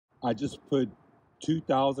I just put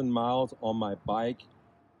 2,000 miles on my bike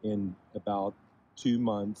in about 2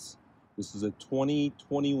 months. This is a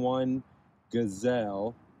 2021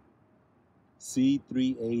 Gazelle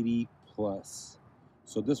C380 Plus.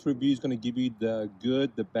 So this review is going to give you the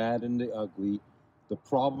good, the bad, and the ugly, the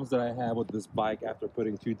problems that I have with this bike after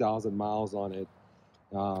putting 2,000 miles on it,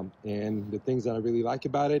 and the things that I really like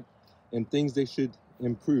about it, and things they should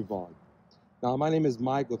improve on. Now, my name is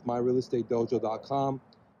Mike with MyRealEstateDojo.com.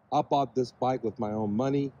 I bought this bike with my own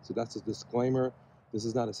money, so that's a disclaimer. This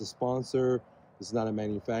is not a sponsor. This is not a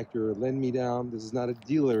manufacturer lend me down. This is not a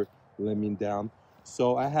dealer lend me down.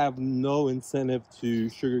 So I have no incentive to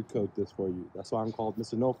sugarcoat this for you. That's why I'm called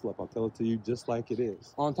Mr. No Fluff. I'll tell it to you just like it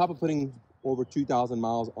is. On top of putting over 2,000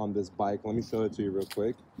 miles on this bike, let me show it to you real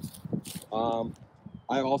quick.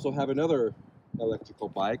 I also have another electrical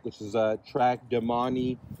bike, which is a Track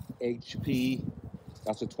Damani HP.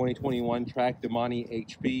 That's a 2021 Track Damani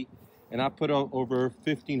HP. And I put over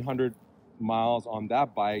 1,500 miles on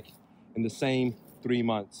that bike in the same 3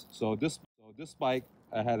 months. So this bike,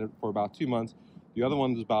 I had it for about 2 months. The other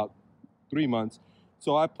one was about 3 months.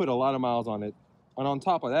 So I put a lot of miles on it. And on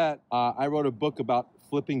top of that, I wrote a book about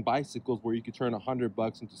flipping bicycles where you could turn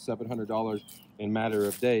 $100 into $700 in a matter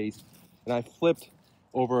of days. And I flipped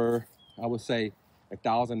over, I would say,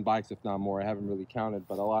 1,000 bikes, if not more. I haven't really counted,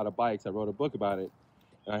 but a lot of bikes. I wrote a book about it,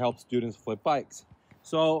 and I help students flip bikes.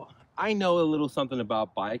 So I know a little something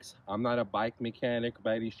about bikes. I'm not a bike mechanic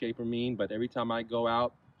by any shape or mean, but every time I go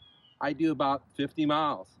out, I do about 50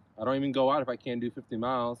 miles. I don't even go out if I can't do 50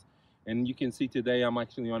 miles. And you can see today I'm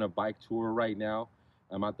actually on a bike tour right now.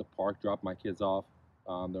 I'm at the park, drop my kids off.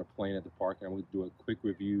 They're playing at the park, and I'm going to do a quick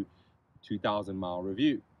review, 2,000 mile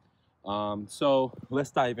review. So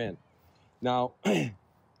let's dive in. Now,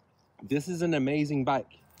 this is an amazing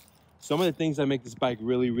bike. Some of the things that make this bike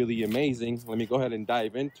really, really amazing, let me go ahead and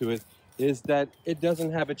dive into it, is that it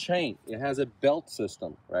doesn't have a chain. It has a belt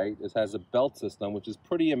system, right? It has a belt system, which is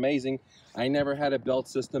pretty amazing. I never had a belt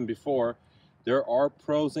system before. There are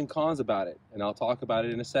pros and cons about it, and I'll talk about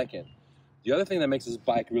it in a second. The other thing that makes this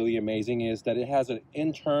bike really amazing is that it has an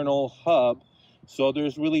internal hub, so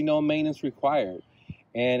there's really no maintenance required.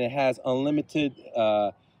 And it has unlimited,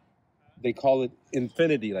 they call it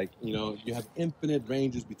infinity, like, you know, you have infinite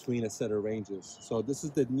ranges between a set of ranges. So this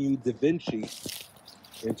is the new Da Vinci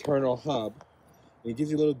internal hub. It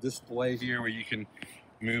gives you a little display here where you can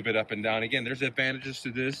move it up and down. Again, there's advantages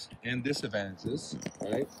to this and disadvantages,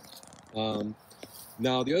 right?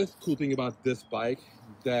 Now, the other cool thing about this bike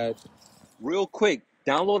that, real quick,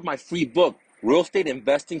 download my free book, Real Estate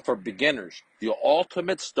Investing for Beginners, the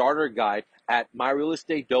ultimate starter guide at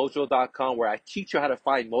MyRealEstateDojo.com, where I teach you how to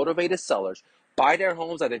find motivated sellers, buy their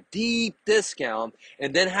homes at a deep discount,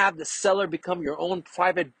 and then have the seller become your own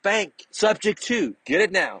private bank. Subject to, get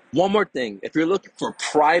it now. One more thing, if you're looking for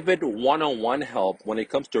private one-on-one help when it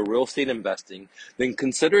comes to real estate investing, then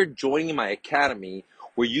consider joining my academy,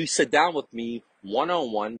 where you sit down with me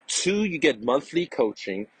one-on-one. 2, you get monthly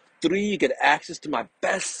coaching. 3, you get access to my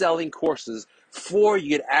best-selling courses. 4, you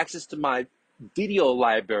get access to my video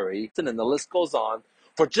library, and then the list goes on,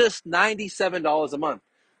 for just $97 a month.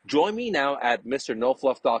 Join me now at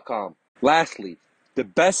MrNoFluff.com. Lastly, the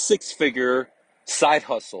best 6-figure side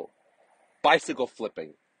hustle, bicycle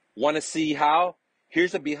flipping. Want to see how?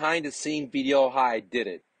 Here's a behind-the-scene video how I did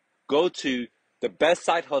it. Go to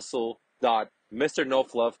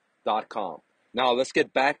thebestsidehustle.MrNoFluff.com. Now let's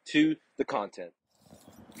get back to the content.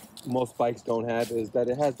 Most bikes don't have is that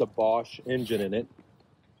it has the Bosch engine in it,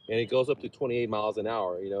 and it goes up to 28 miles an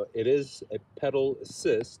hour. You know, it is a pedal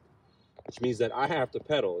assist, which means that I have to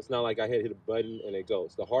pedal. It's not like I hit a button and it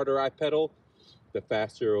goes. The harder I pedal, the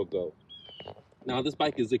faster it'll go. Now, this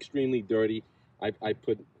bike is extremely dirty. I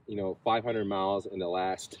put, 500 miles in the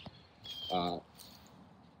last, I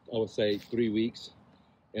would say 3 weeks,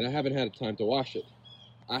 and I haven't had time to wash it.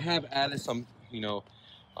 I have added some,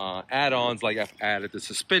 add-ons, like I've added the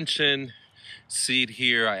suspension seat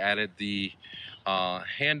here. I added the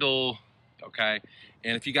handle, okay?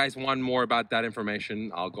 And if you guys want more about that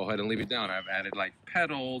information, I'll go ahead and leave it down. I've added like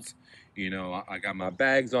pedals, I got my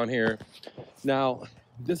bags on here. Now,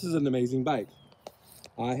 this is an amazing bike.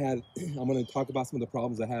 I'm gonna talk about some of the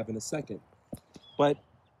problems I have in a second. But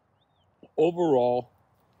overall,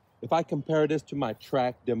 if I compare this to my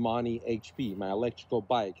Track Damani HP, my electrical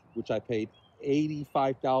bike, which I paid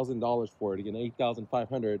 $85,000 for it, again,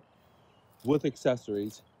 $8,500 with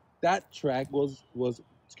accessories, that track was,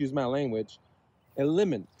 excuse my language, a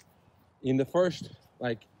lemon. In the first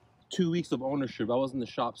 2 weeks of ownership, I was in the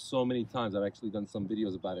shop so many times. I've actually done some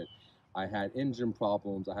videos about it. I had engine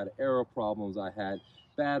problems, I had aero problems, I had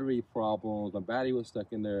battery problems. My battery was stuck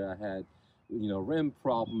in there. I had, you know, rim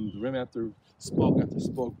problems, rim after spoke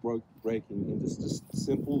breaking, and just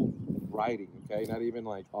simple riding, okay? Not even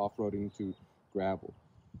like off-roading to gravel.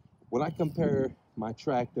 When I compare my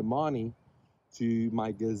track Damani to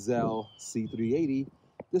my Gazelle C380,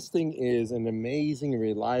 this thing is an amazing,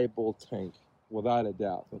 reliable tank, without a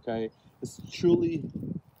doubt, okay? It's truly,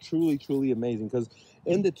 truly, truly amazing, because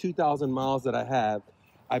in the 2,000 miles that I have,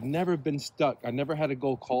 I've never been stuck. I never had to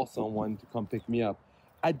go call someone to come pick me up.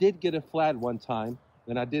 I did get a flat one time,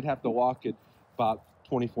 and I did have to walk it about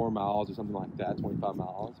 24 miles or something like that, 25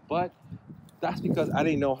 miles, but that's because I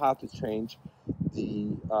didn't know how to change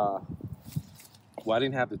the, I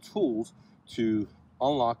didn't have the tools to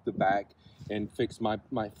unlock the back and fix my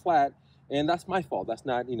flat, and that's my fault. That's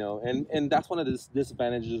not, you know, and that's one of the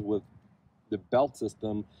disadvantages with the belt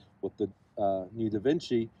system with the new Da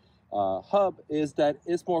Vinci hub, is that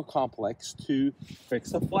it's more complex to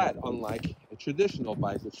fix a flat, unlike a traditional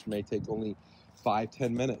bike, which may take only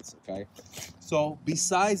 5-10 minutes, okay? So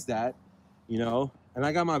besides that, you know, and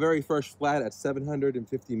I got my very first flat at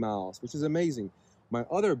 750 miles, which is amazing. My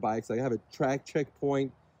other bikes, I have a track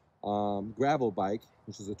checkpoint gravel bike,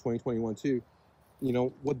 which is a 2021 too. You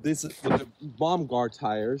know, with the bomb guard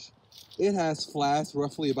tires, it has flats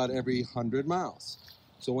roughly about every 100 miles.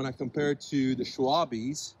 So when I compare it to the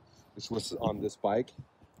Schwabes, which was on this bike,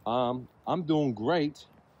 I'm doing great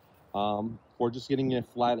for just getting it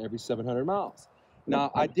flat every 700 miles.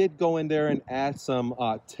 Now, I did go in there and add some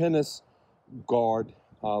tennis guard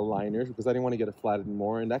liners, because I didn't want to get it flat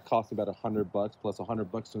anymore, and that cost about $100 plus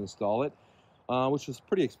 $100 to install it, which was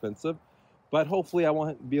pretty expensive. But hopefully I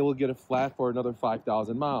won't be able to get it flat for another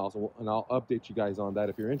 5,000 miles, and I'll update you guys on that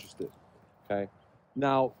if you're interested, okay?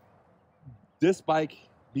 Now, this bike,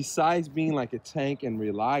 besides being like a tank and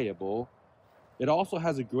reliable, it also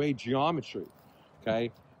has a great geometry,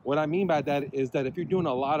 okay? What I mean by that is that if you're doing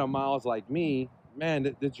a lot of miles like me,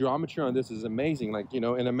 man, the geometry on this is amazing. Like, you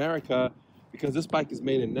know, in America, because this bike is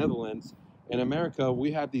made in Netherlands, in America,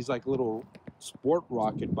 we have these like little sport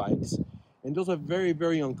rocket bikes, and those are very,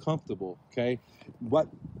 very uncomfortable, okay? But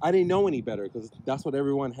I didn't know any better, because that's what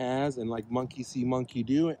everyone has, and like monkey see, monkey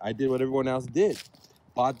do. I did what everyone else did.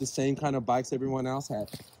 Bought the same kind of bikes everyone else had.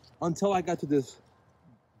 Until I got to this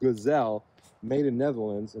Gazelle, made in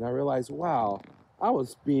Netherlands, and I realized, wow, I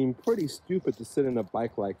was being pretty stupid to sit in a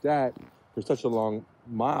bike like that for such a long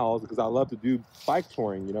miles, because I love to do bike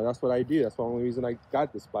touring, you know, that's what I do. That's the only reason I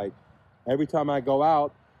got this bike. Every time I go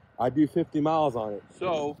out, I do 50 miles on it.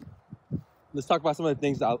 So let's talk about some of the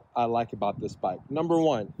things that I like about this bike. Number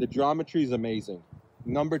one, the geometry is amazing.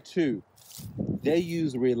 Number two, they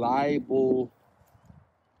use reliable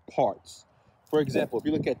parts. For example, if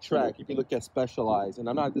you look at Track, if you look at Specialized, and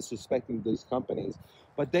I'm not disrespecting these companies,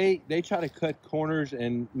 but they try to cut corners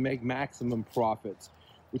and make maximum profits,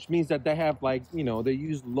 which means that they have, like, you know, they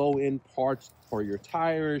use low-end parts for your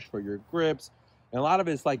tires, for your grips, and a lot of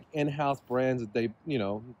it's like in-house brands that they, you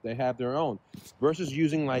know, they have their own, versus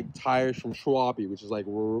using like tires from Schwalbe, which is like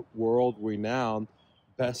world-renowned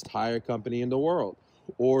best tire company in the world,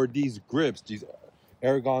 or these grips, these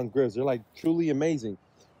Aragon grips, they're like truly amazing.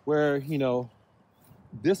 Where, you know,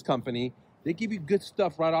 this company, they give you good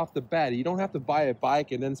stuff right off the bat. You don't have to buy a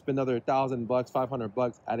bike and then spend another $1,000,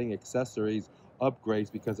 $500 adding accessories,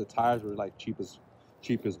 upgrades, because the tires were like cheap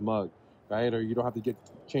as mug, right? Or you don't have to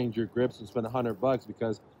change your grips and spend $100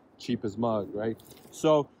 because cheap as mug, right?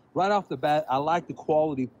 So right off the bat, I like the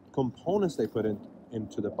quality components they put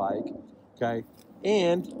into the bike, okay?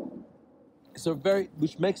 And it's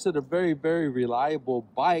which makes it a very, very reliable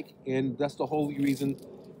bike, and that's the whole reason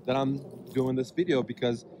that I'm doing this video,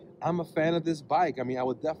 because I'm a fan of this bike. I mean, I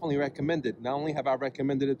would definitely recommend it. Not only have I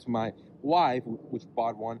recommended it to my wife, which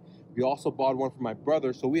bought one, we also bought one for my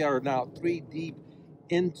brother. So we are now 3 deep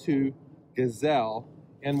into Gazelle,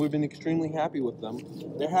 and we've been extremely happy with them.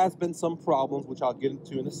 There has been some problems, which I'll get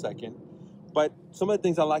into in a second, but some of the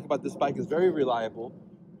things I like about this bike is very reliable,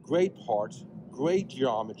 great parts, great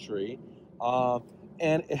geometry,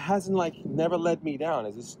 and it hasn't never let me down.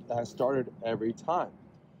 It has started every time.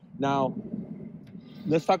 Now,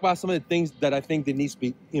 let's talk about some of the things that I think that needs to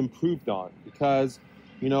be improved on, because,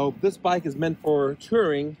 you know, this bike is meant for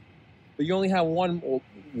touring, but you only have one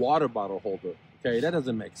water bottle holder. Okay, that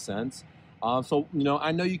doesn't make sense. So, you know,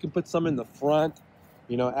 I know you can put some in the front,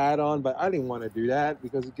 you know, add on, but I didn't want to do that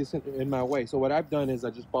because it gets in my way. So what I've done is I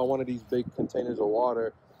just bought one of these big containers of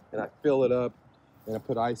water, and I fill it up, and I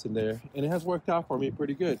put ice in there, and it has worked out for me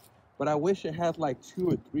pretty good. But I wish it had like 2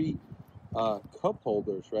 or 3 cup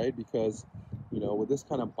holders, right? Because, you know, with this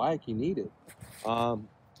kind of bike, you need it.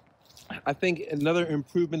 I think another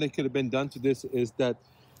improvement that could have been done to this is that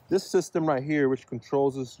this system right here, which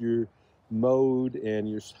controls your mode and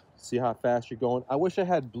your see how fast you're going. I wish I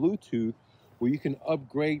had Bluetooth where you can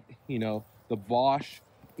upgrade, you know, the Bosch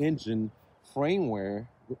engine frameware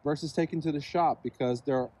versus taking to the shop, because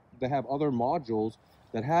they have other modules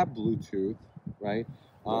that have Bluetooth, right?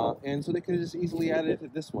 And so they could just easily add it to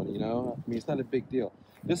this one, you know. I mean, it's not a big deal.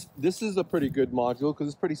 This is a pretty good module because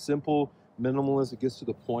it's pretty simple, minimalist. It gets to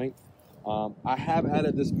the point. I have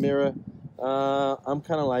added this mirror. I'm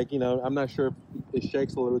kind of like, you know, I'm not sure if it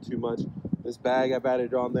shakes a little too much. This bag I've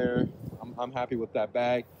added on there. I'm happy with that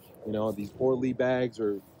bag. You know, these Orly bags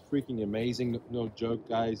are freaking amazing. No joke,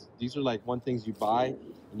 guys. These are like one things you buy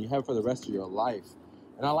and you have for the rest of your life.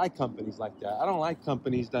 And I like companies like that. I don't like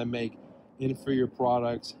companies that make inferior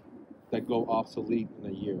products that go obsolete in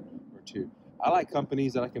a year or two. I like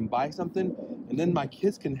companies that I can buy something and then my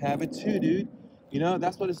kids can have it too, dude. You know,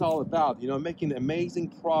 that's what it's all about. You know, making amazing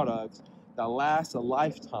products that last a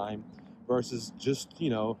lifetime versus just, you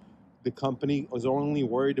know, the company is only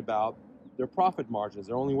worried about their profit margins.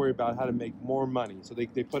 They're only worried about how to make more money. So they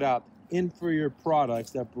put out inferior products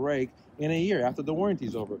that break in a year after the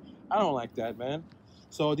warranty's over. I don't like that, man.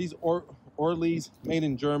 So these Orleys made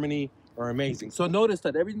in Germany are amazing. So notice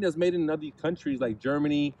that everything that's made in other countries like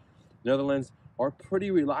Germany, Netherlands are pretty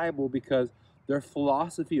reliable because their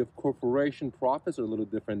philosophy of corporation profits are a little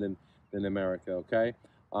different than America, okay?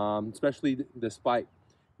 Especially the spike.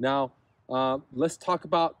 Now, let's talk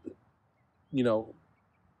about, you know,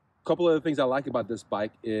 a couple of the things I like about this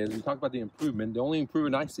bike is we talk about the improvement. The only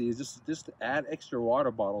improvement I see is just to add extra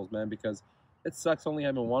water bottles, man, because it sucks only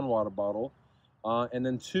having one water bottle. And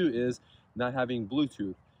then two is not having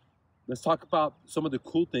Bluetooth. Let's talk about some of the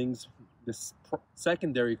cool things. The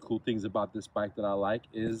secondary cool things about this bike that I like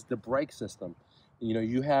is the brake system. You know,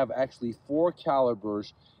 you have actually 4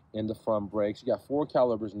 calibers in the front brakes. You got 4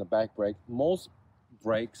 calibers in the back brake. Most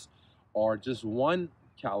brakes are just 1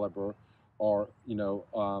 caliber, or you know,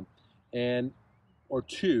 or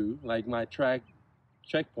 2. Like my track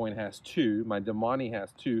checkpoint has 2. My Damani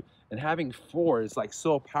has 2, and having 4 is like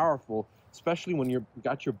so powerful, especially when you're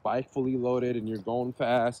got your bike fully loaded and you're going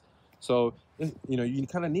fast. So you know, you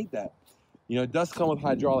kind of need that. You know, it does come with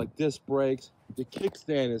hydraulic disc brakes. The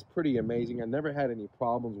kickstand is pretty amazing. I never had any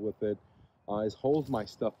problems with it. It holds my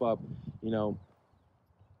stuff up. You know,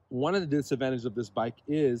 one of the disadvantages of this bike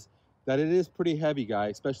is that it is pretty heavy,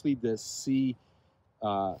 guys, especially the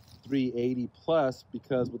C380 Plus,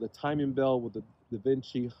 because with the timing belt, with the Da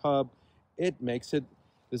Vinci hub, it makes it,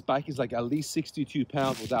 this bike is like at least 62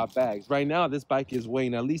 pounds without bags. Right now, this bike is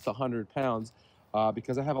weighing at least 100 pounds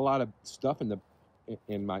because I have a lot of stuff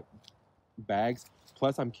in my bags.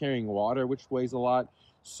 Plus, I'm carrying water, which weighs a lot.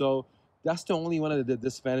 So that's the only one of the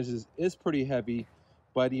disadvantages. It's pretty heavy,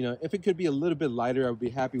 but you know, if it could be a little bit lighter, I would be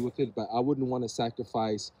happy with it. But I wouldn't want to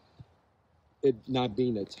sacrifice it not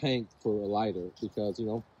being a tank for a lighter, because you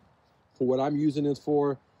know, for what I'm using it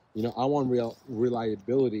for, you know, I want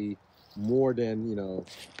reliability more than, you know,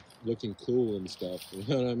 looking cool and stuff. You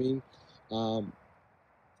know what I mean?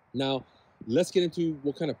 Now, let's get into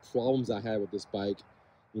what kind of problems I had with this bike.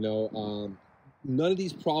 You know, none of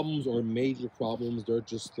these problems are major problems. They're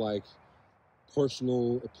just like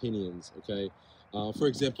personal opinions, okay? For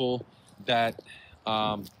example, that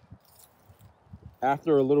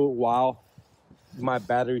after a little while, my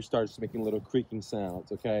battery starts making little creaking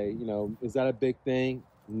sounds, okay? You know, is that a big thing?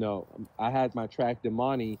 No. I had my track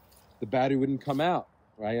Damani, the battery wouldn't come out,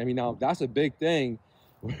 right? I mean, now that's a big thing,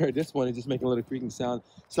 where this one is just making a little creaking sound.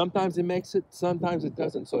 Sometimes it makes it, sometimes it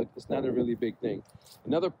doesn't, so it's not a really big thing.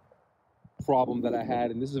 Another problem that I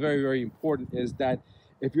had, and this is very, very important, is that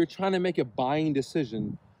if you're trying to make a buying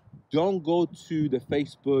decision, don't go to the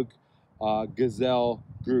Facebook Gazelle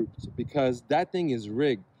groups, because that thing is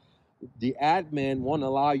rigged. The admin won't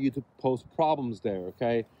allow you to post problems there,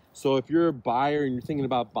 okay? So if you're a buyer and you're thinking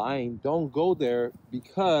about buying, don't go there,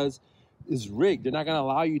 because it's rigged. They're not gonna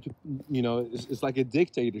allow you to, you know, it's like a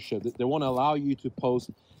dictatorship. They won't allow you to post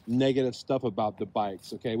negative stuff about the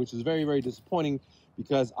bikes, okay? Which is very, very disappointing,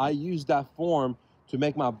 because I used that form to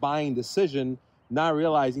make my buying decision, not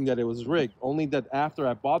realizing that it was rigged. Only that after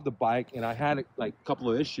I bought the bike and I had like a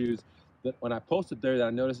couple of issues, that when I posted there, that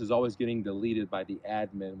I noticed is always getting deleted by the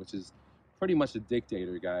admin, which is pretty much a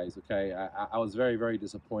dictator, guys, okay? I was very, very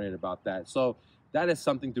disappointed about that. So that is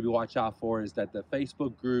something to be watch out for, is that the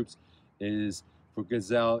Facebook groups is, for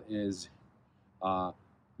Gazelle, is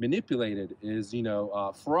manipulated, is, you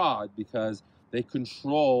know, fraud, because they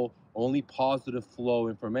control only positive flow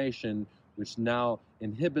information which now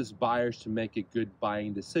inhibits buyers to make a good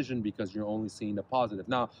buying decision because you're only seeing the positive.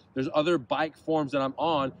 Now, there's other bike forums that I'm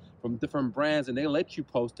on from different brands, and they let you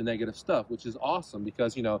post the negative stuff, which is awesome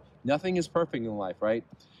because, you know, nothing is perfect in life, right?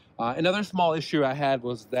 Another small issue I had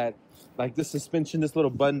was that, like, this suspension, this little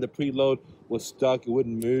button, the preload, was stuck. It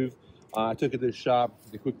wouldn't move. I took it to the shop.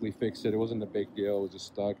 They quickly fixed it. It wasn't a big deal. It was just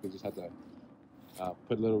stuck. They just had to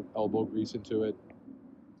put a little elbow grease into it.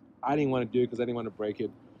 I didn't want to do it because I didn't want to break it.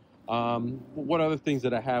 What other things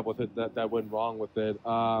did I have with it that went wrong with it?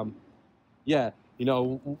 Yeah, you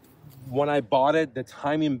know, when I bought it, the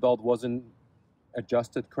timing belt wasn't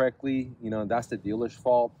adjusted correctly. You know, that's the dealer's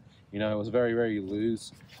fault. You know, it was very, very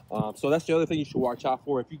loose. So that's the other thing you should watch out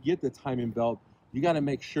for. If you get the timing belt, you got to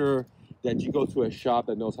make sure that you go to a shop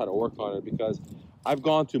that knows how to work on it, because I've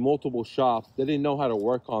gone to multiple shops. They didn't know how to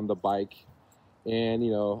work on the bike, and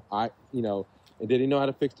and they didn't know how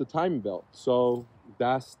to fix the timing belt. So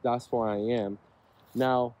that's where I am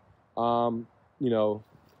now.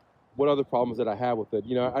 What other problems that I have with it?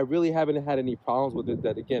 I really haven't had any problems with it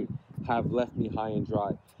that, again, have left me high and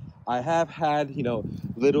dry. I have had,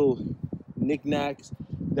 little knickknacks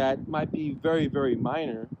that might be very, very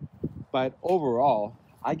minor, but overall,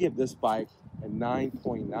 I give this bike a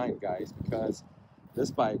 9.9, guys, because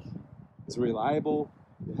this bike is reliable.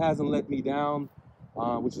 It hasn't let me down,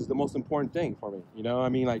 which is the most important thing for me. I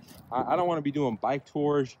mean, like, I don't want to be doing bike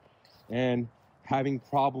tours and having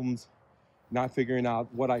problems not figuring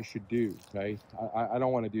out what I should do, okay? I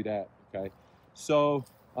don't want to do that, okay? So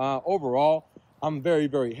overall, I'm very,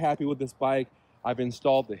 very happy with this bike. I've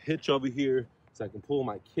installed the hitch over here so I can pull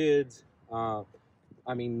my kids.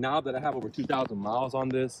 I mean, now that I have over 2,000 miles on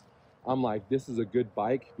this, I'm like, this is a good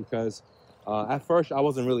bike, because at first I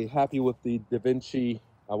wasn't really happy with the Da Vinci.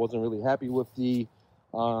 I wasn't really happy with the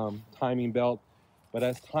timing belt, but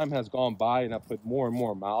as time has gone by and I put more and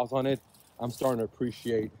more miles on it, I'm starting to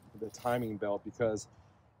appreciate the timing belt, because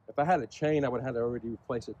if I had a chain, I would have had to already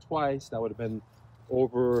replace it twice. That would have been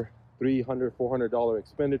over $300, $400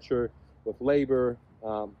 expenditure with labor.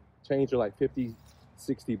 Chains are like 50,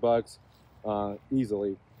 60 bucks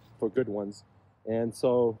easily for good ones. And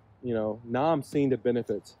so, now I'm seeing the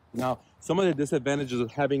benefits. Now, some of the disadvantages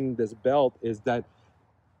of having this belt is that,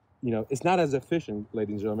 it's not as efficient,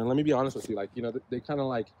 ladies and gentlemen. Let me be honest with you. Like, they kind of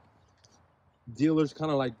like, dealers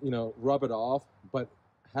kind of like, rub it off, but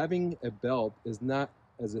having a belt is not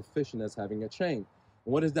as efficient as having a chain.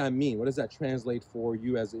 And what does that mean? What does that translate for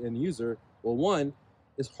you as an end user? Well, one,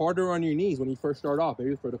 it's harder on your knees when you first start off.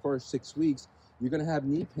 Maybe for the first 6 weeks, you're going to have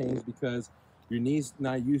knee pains because your knee's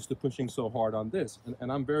not used to pushing so hard on this.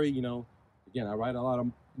 And I'm very, again, I ride a lot of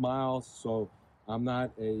miles, so I'm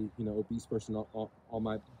not a, obese person on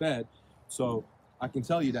my bed. So I can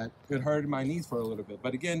tell you that it hurted my knees for a little bit.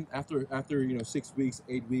 But again, after 6 weeks,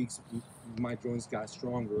 8 weeks, my joints got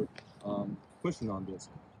stronger pushing on this.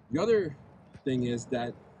 The other thing is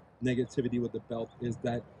that negativity with the belt is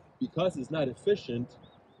that because it's not efficient,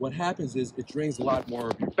 what happens is it drains a lot more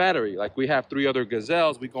of your battery. Like, we have 3 other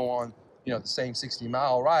Gazelles. We go on, the same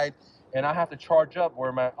 60-mile ride, and I have to charge up,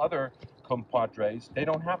 where my other compadres, they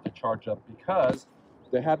don't have to charge up because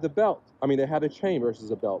they have the belt. I mean, they have a chain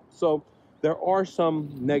versus a belt. So there are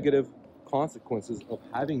some negative consequences of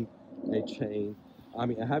having a chain,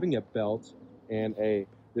 having a belt and a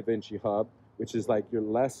Da Vinci hub, which is like you're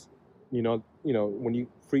less, when you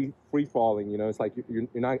free falling, it's like you're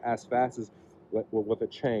not as fast as with a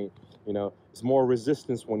chain. It's more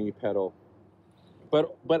resistance when you pedal.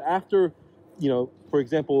 But after, for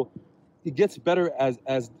example, it gets better as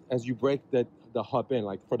you break the hub in.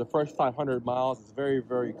 Like, for the first 500 miles, it's very,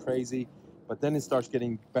 very crazy. But then it starts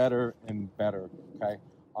getting better and better, okay?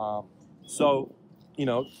 So,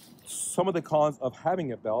 some of the cons of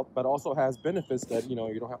having a belt, but also has benefits that, you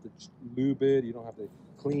don't have to lube it, you don't have to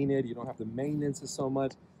clean it, you don't have to maintenance it so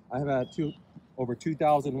much. I have had over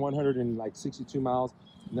 2,162 miles,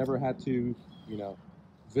 never had to,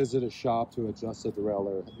 visit a shop to adjust a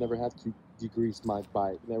derailleur, never had to degrease my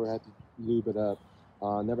bike, never had to lube it up,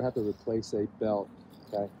 never had to replace a belt,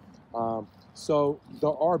 okay? So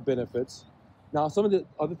there are benefits. Now, some of the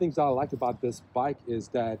other things that I like about this bike is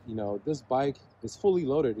that, this bike is fully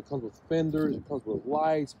loaded. It comes with fenders, it comes with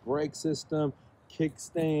lights, brake system,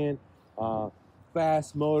 kickstand,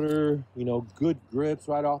 fast motor, good grips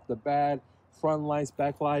right off the bat, front lights,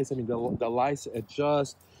 back lights. I mean, the lights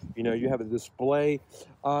adjust, you have a display,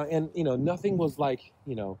 and, nothing was like,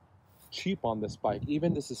 cheap on this bike.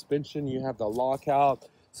 Even the suspension, you have the lockout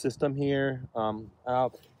system here.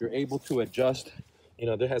 You're able to adjust.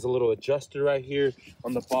 There has a little adjuster right here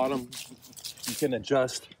on the bottom. You can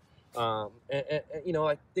adjust, and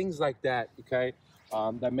like things like that, okay?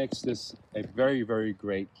 that makes this a very, very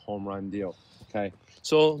great home run deal. Okay,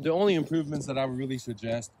 so the only improvements that I would really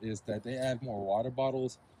suggest is that they add more water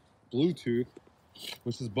bottles, Bluetooth,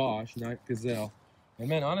 which is Bosch, not Gazelle. And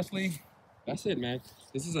man, honestly, that's it, man.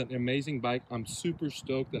 This is an amazing bike. I'm super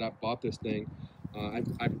stoked that I bought this thing. I've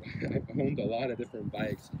owned a lot of different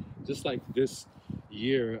bikes. Just like this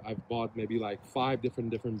year, I've bought maybe like 5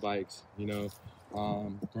 different bikes, you know,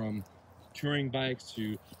 from touring bikes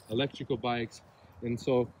to electrical bikes. And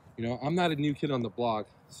so, you know, I'm not a new kid on the block.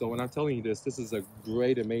 So when I'm telling you this is a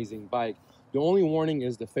great, amazing bike. The only warning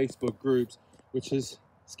is the Facebook groups, which is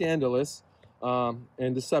scandalous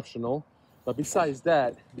and deceptional. But besides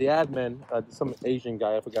that, the admin, some Asian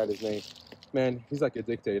guy, I forgot his name, man, he's like a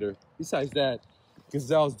dictator. Besides that,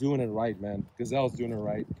 Gazelle's doing it right, man. Gazelle's doing it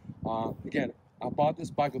right. Again, I bought this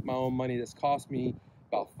bike with my own money. This cost me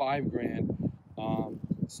about 5 grand.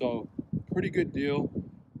 So pretty good deal.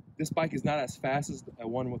 This bike is not as fast as the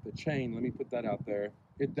one with the chain. Let me put that out there.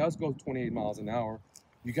 It does go 28 miles an hour.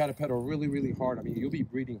 You got to pedal really, really hard. I mean, you'll be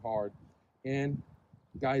breathing hard. And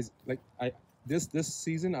guys, like this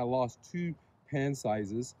season, I lost 2 pan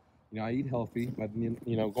sizes. You know, I eat healthy, but you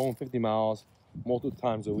know, going 50 miles multiple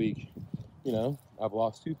times a week, you know, I've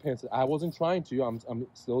lost 2 pants. I wasn't trying to. I'm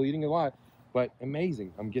still eating a lot, but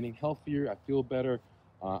amazing. I'm getting healthier. I feel better.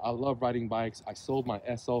 I love riding bikes. I sold my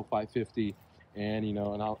SL 550, and you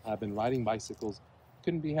know, and I've been riding bicycles.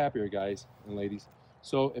 Couldn't be happier, guys and ladies.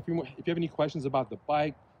 So if you have any questions about the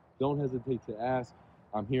bike, don't hesitate to ask.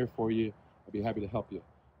 I'm here for you. I'll be happy to help you.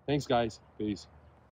 Thanks, guys. Peace.